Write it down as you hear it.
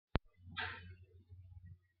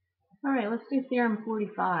Alright, let's do theorem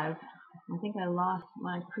 45. I think I lost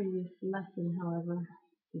my previous lesson, however,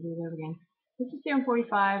 to do it over again. This is theorem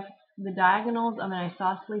 45. The diagonals of an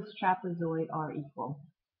isosceles trapezoid are equal.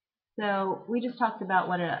 So we just talked about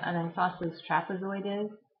what an isosceles trapezoid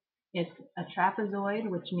is. It's a trapezoid,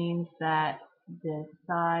 which means that the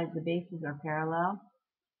sides, the bases are parallel.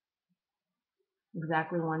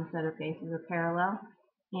 Exactly one set of bases are parallel.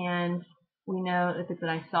 And we know if it's an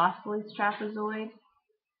isosceles trapezoid,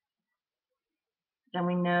 then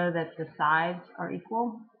we know that the sides are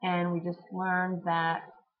equal, and we just learned that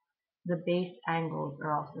the base angles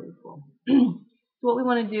are also equal. So what we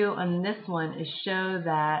want to do on this one is show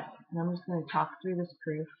that, and I'm just going to talk through this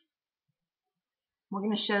proof. We're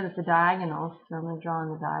going to show that the diagonals, so I'm going to draw in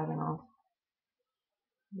the diagonals.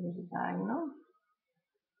 Here's a diagonal,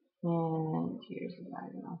 and here's a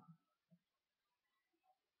diagonal.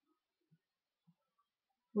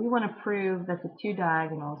 We want to prove that the two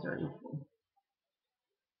diagonals are equal.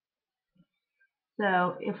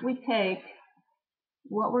 So if we take,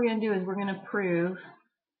 what we're going to do is we're going to prove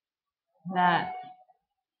that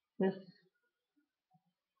this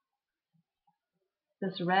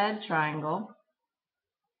red triangle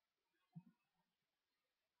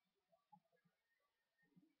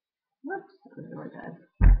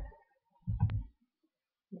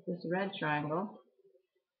this red triangle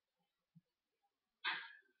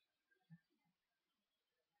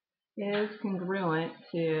is congruent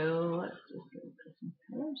to, let's just put some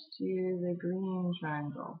colors, to the green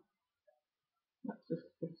triangle. Let's just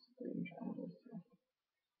put this green triangle.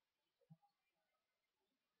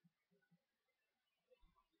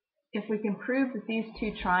 If we can prove that these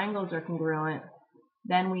two triangles are congruent,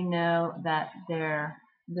 then we know that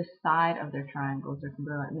the side of their triangles are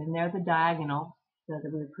congruent, and they're the diagonal, so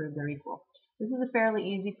that we would prove they're equal. This is a fairly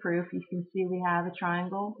easy proof. You can see we have a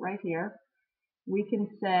triangle right here. We can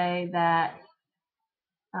say that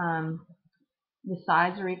the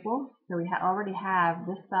sides are equal, so we already have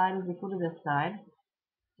this side is equal to this side.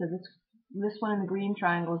 So this one in the green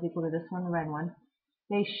triangle is equal to this one, the red one.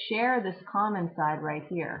 They share this common side right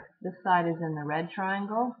here. This side is in the red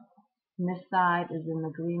triangle, and this side is in the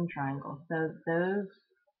green triangle. So those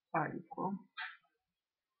are equal.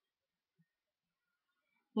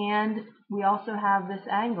 And we also have this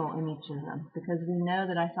angle in each of them, because we know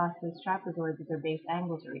that isosceles trapezoids, that their base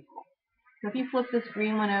angles are equal. So if you flip this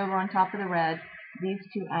green one over on top of the red, these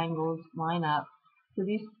two angles line up. So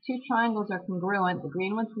these two triangles are congruent. The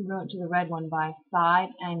green one's congruent to the red one by side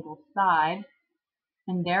angle side,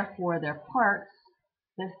 and therefore their parts,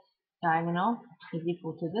 this diagonal is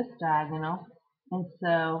equal to this diagonal, and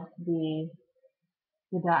so the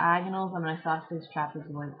diagonals of an isosceles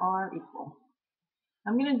trapezoid are equal.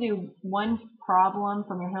 I'm going to do one problem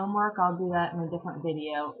from your homework. I'll do that in a different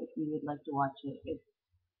video if you would like to watch it.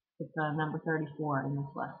 It's number 34 in this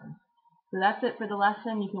lesson. So that's it for the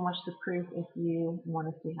lesson. You can watch the proof if you want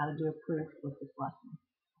to see how to do a proof with this lesson.